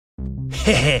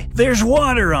Heh, there's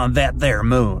water on that there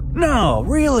moon. No,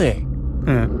 really?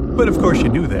 But of course you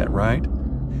knew that, right?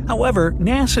 However,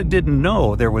 NASA didn't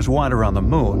know there was water on the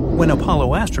moon when Apollo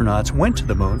astronauts went to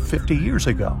the moon 50 years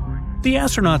ago. The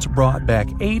astronauts brought back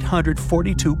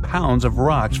 842 pounds of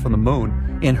rocks from the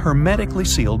moon in hermetically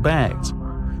sealed bags.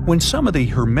 When some of the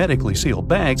hermetically sealed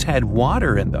bags had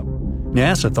water in them,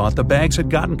 NASA thought the bags had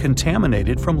gotten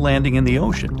contaminated from landing in the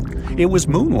ocean. It was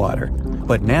moon water,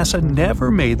 but NASA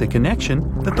never made the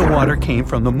connection that the water came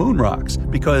from the moon rocks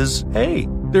because, hey,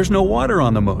 there's no water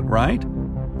on the moon, right?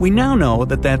 We now know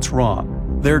that that's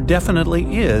wrong. There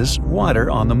definitely is water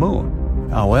on the moon.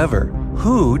 However,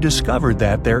 who discovered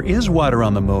that there is water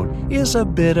on the moon is a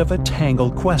bit of a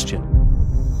tangled question.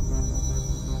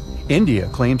 India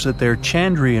claims that their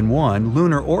Chandrayaan-1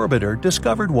 lunar orbiter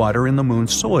discovered water in the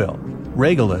moon's soil.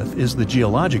 Regolith is the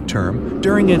geologic term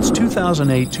during its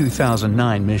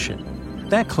 2008-2009 mission.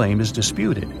 That claim is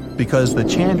disputed because the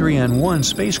Chandrayaan-1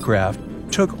 spacecraft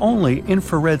took only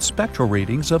infrared spectral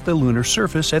readings of the lunar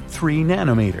surface at 3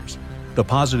 nanometers. The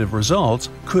positive results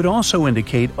could also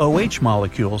indicate OH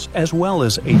molecules as well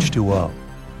as H2O.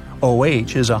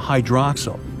 OH is a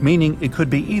hydroxyl, meaning it could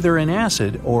be either an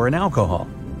acid or an alcohol.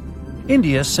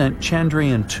 India sent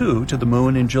Chandrayaan-2 to the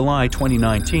moon in July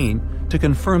 2019 to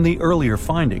confirm the earlier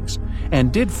findings,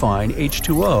 and did find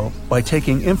H2O by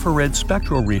taking infrared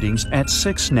spectral readings at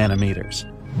 6 nanometers.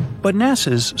 But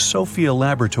NASA's SOFIA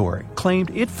laboratory claimed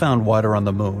it found water on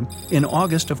the moon in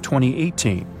August of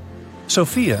 2018.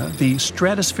 SOFIA, the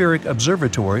Stratospheric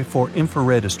Observatory for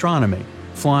Infrared Astronomy,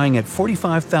 flying at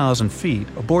 45,000 feet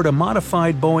aboard a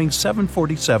modified Boeing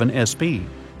 747 SP,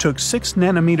 took 6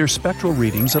 nanometer spectral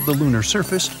readings of the lunar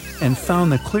surface and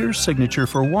found the clear signature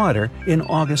for water in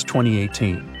August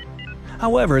 2018.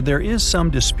 However, there is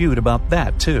some dispute about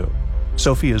that too.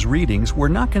 SOFIA's readings were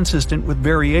not consistent with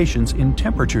variations in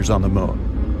temperatures on the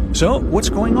moon. So, what's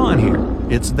going on here?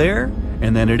 It's there,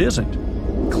 and then it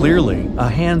isn't. Clearly, a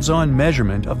hands-on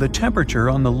measurement of the temperature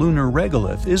on the lunar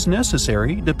regolith is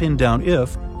necessary to pin down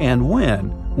if and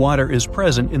when water is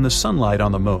present in the sunlight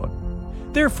on the moon.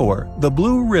 Therefore, the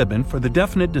blue ribbon for the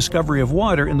definite discovery of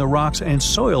water in the rocks and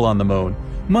soil on the moon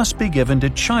must be given to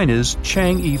China's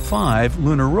Chang'e 5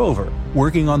 lunar rover,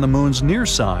 working on the moon's near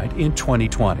side in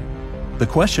 2020. The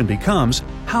question becomes,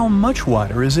 how much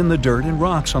water is in the dirt and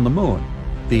rocks on the moon?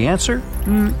 The answer?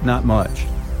 Not much.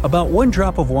 About 1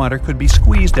 drop of water could be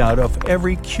squeezed out of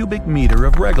every cubic meter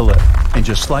of regolith, and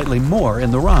just slightly more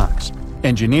in the rocks.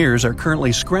 Engineers are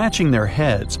currently scratching their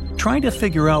heads, trying to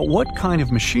figure out what kind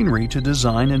of machinery to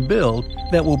design and build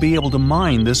that will be able to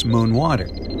mine this moon water.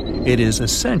 It is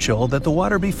essential that the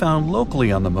water be found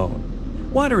locally on the moon.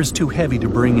 Water is too heavy to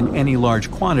bring in any large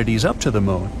quantities up to the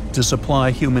moon to supply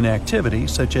human activity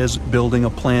such as building a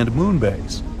planned moon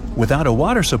base. Without a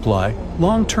water supply,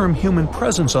 long-term human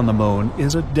presence on the moon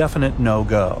is a definite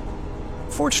no-go.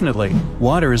 Fortunately,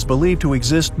 water is believed to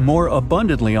exist more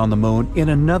abundantly on the moon in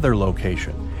another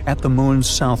location, at the moon's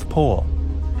south pole.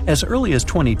 As early as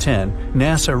 2010,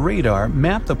 NASA radar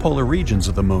mapped the polar regions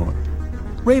of the moon.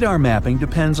 Radar mapping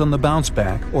depends on the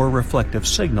bounce-back or reflective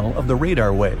signal of the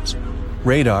radar waves.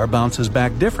 Radar bounces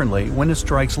back differently when it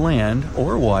strikes land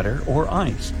or water or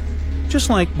ice. Just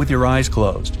like with your eyes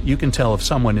closed, you can tell if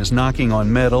someone is knocking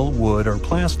on metal, wood, or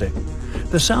plastic.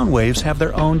 The sound waves have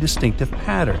their own distinctive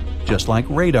pattern, just like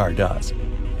radar does.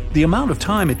 The amount of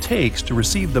time it takes to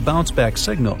receive the bounce-back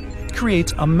signal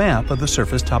creates a map of the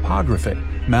surface topography.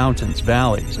 Mountains,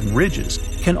 valleys, and ridges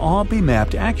can all be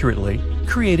mapped accurately,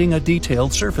 creating a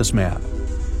detailed surface map.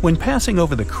 When passing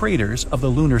over the craters of the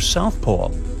lunar south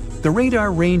pole, the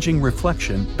radar-ranging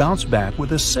reflection bounced back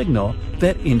with a signal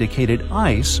that indicated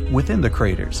ice within the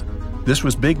craters. This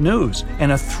was big news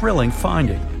and a thrilling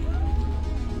finding.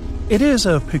 It is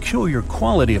a peculiar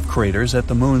quality of craters at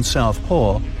the moon's south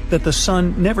pole that the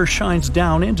sun never shines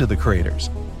down into the craters.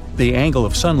 The angle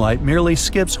of sunlight merely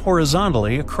skips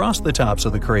horizontally across the tops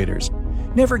of the craters,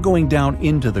 never going down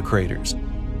into the craters.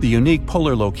 The unique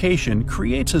polar location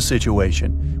creates a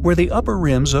situation where the upper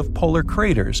rims of polar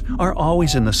craters are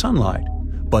always in the sunlight,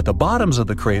 but the bottoms of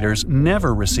the craters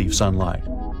never receive sunlight.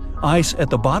 Ice at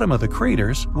the bottom of the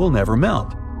craters will never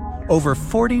melt. Over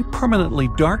 40 permanently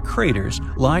dark craters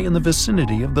lie in the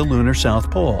vicinity of the lunar south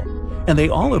pole, and they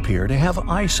all appear to have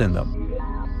ice in them.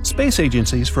 Space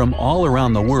agencies from all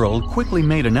around the world quickly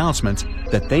made announcements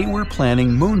that they were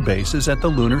planning moon bases at the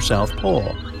lunar south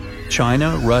pole.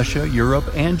 China, Russia, Europe,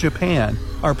 and Japan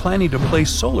are planning to place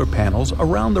solar panels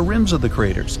around the rims of the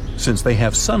craters, since they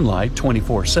have sunlight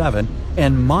 24/7,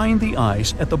 and mine the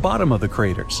ice at the bottom of the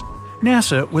craters.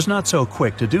 NASA was not so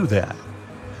quick to do that.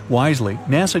 Wisely,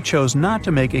 NASA chose not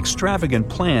to make extravagant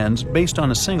plans based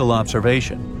on a single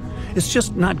observation. It's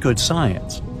just not good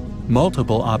science.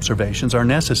 Multiple observations are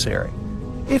necessary.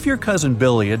 If your cousin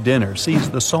Billy at dinner sees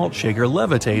the salt shaker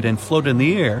levitate and float in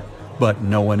the air, but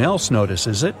no one else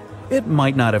notices it, it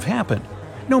might not have happened,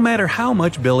 no matter how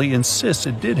much Billy insists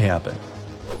it did happen.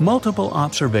 Multiple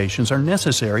observations are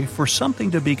necessary for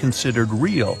something to be considered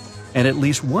real, and at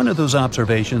least one of those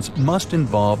observations must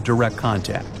involve direct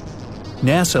contact.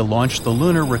 NASA launched the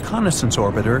Lunar Reconnaissance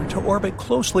Orbiter to orbit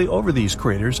closely over these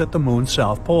craters at the Moon's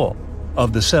south pole.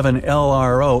 Of the 7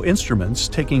 LRO instruments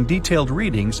taking detailed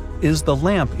readings is the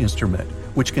LAMP instrument,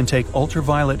 which can take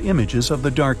ultraviolet images of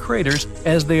the dark craters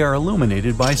as they are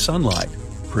illuminated by sunlight.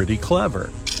 Pretty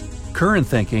clever. Current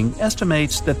thinking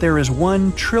estimates that there is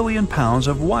 1 trillion pounds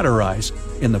of water ice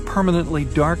in the permanently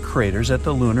dark craters at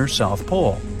the lunar south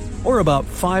pole, or about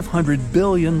 500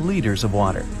 billion liters of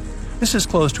water. This is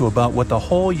close to about what the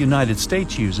whole United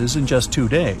States uses in just 2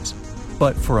 days.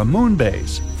 But for a moon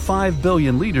base, 5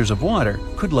 billion liters of water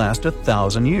could last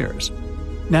 1,000 years.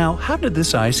 Now, how did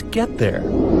this ice get there?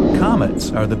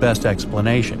 Comets are the best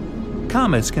explanation.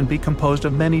 Comets can be composed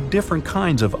of many different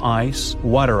kinds of ice,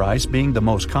 water ice being the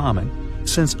most common,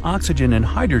 since oxygen and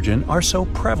hydrogen are so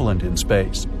prevalent in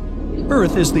space.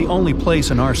 Earth is the only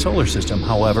place in our solar system,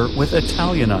 however, with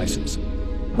Italian ices.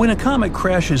 When a comet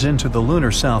crashes into the lunar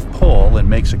south pole and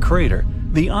makes a crater,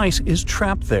 the ice is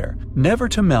trapped there, never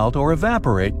to melt or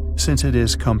evaporate since it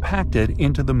is compacted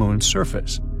into the moon's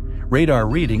surface. Radar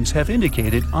readings have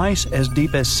indicated ice as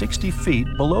deep as 60 feet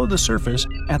below the surface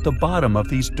at the bottom of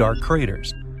these dark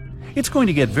craters. It's going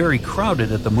to get very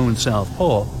crowded at the moon's south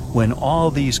pole when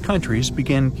all these countries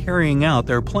begin carrying out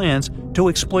their plans to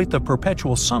exploit the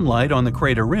perpetual sunlight on the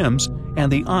crater rims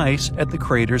and the ice at the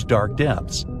crater's dark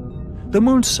depths. The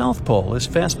moon's south pole is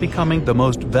fast becoming the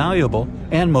most valuable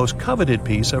and most coveted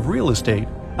piece of real estate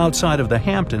outside of the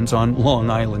Hamptons on Long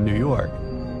Island, New York.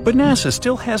 But NASA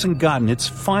still hasn't gotten its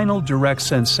final direct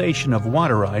sensation of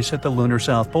water ice at the lunar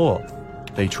south pole.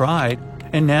 They tried,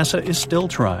 and NASA is still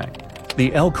trying.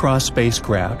 The LCROSS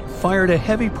spacecraft fired a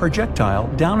heavy projectile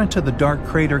down into the dark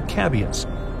crater Cabeus.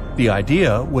 The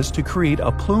idea was to create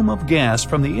a plume of gas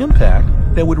from the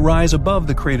impact that would rise above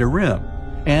the crater rim,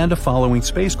 and a following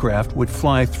spacecraft would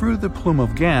fly through the plume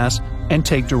of gas and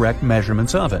take direct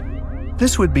measurements of it.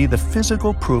 This would be the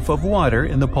physical proof of water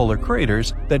in the polar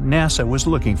craters that NASA was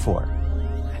looking for.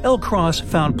 LCROSS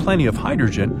found plenty of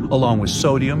hydrogen, along with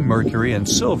sodium, mercury, and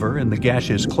silver in the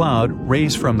gaseous cloud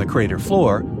raised from the crater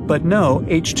floor, but no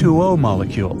H2O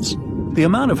molecules. The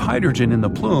amount of hydrogen in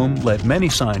the plume led many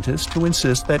scientists to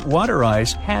insist that water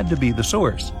ice had to be the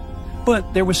source.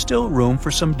 But there was still room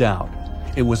for some doubt.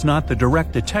 It was not the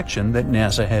direct detection that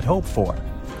NASA had hoped for.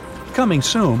 Coming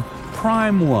soon,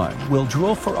 PRIME 1 will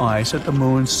drill for ice at the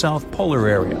moon's south polar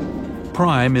area.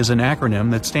 PRIME is an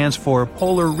acronym that stands for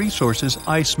Polar Resources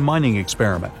Ice Mining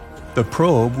Experiment. The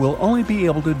probe will only be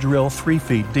able to drill 3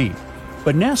 feet deep,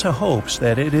 but NASA hopes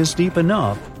that it is deep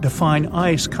enough to find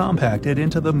ice compacted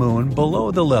into the moon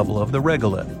below the level of the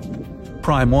regolith.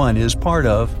 PRIME 1 is part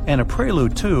of, and a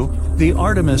prelude to, the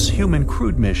Artemis human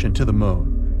crewed mission to the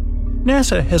moon.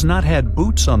 NASA has not had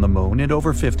boots on the moon in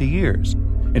over 50 years.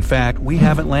 In fact, we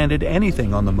haven't landed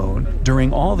anything on the moon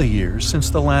during all the years since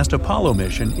the last Apollo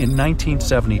mission in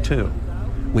 1972.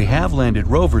 We have landed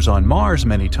rovers on Mars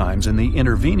many times in the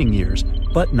intervening years,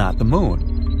 but not the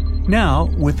moon.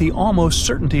 Now, with the almost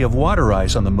certainty of water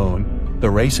ice on the moon, the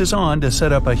race is on to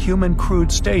set up a human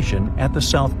crewed station at the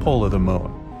south pole of the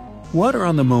moon. Water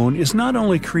on the moon is not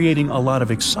only creating a lot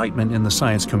of excitement in the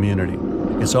science community,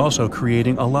 it's also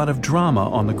creating a lot of drama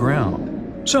on the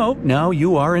ground. So now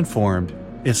you are informed.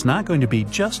 It's not going to be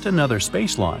just another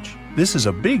space launch. This is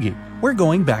a biggie. We're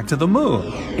going back to the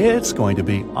moon. It's going to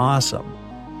be awesome.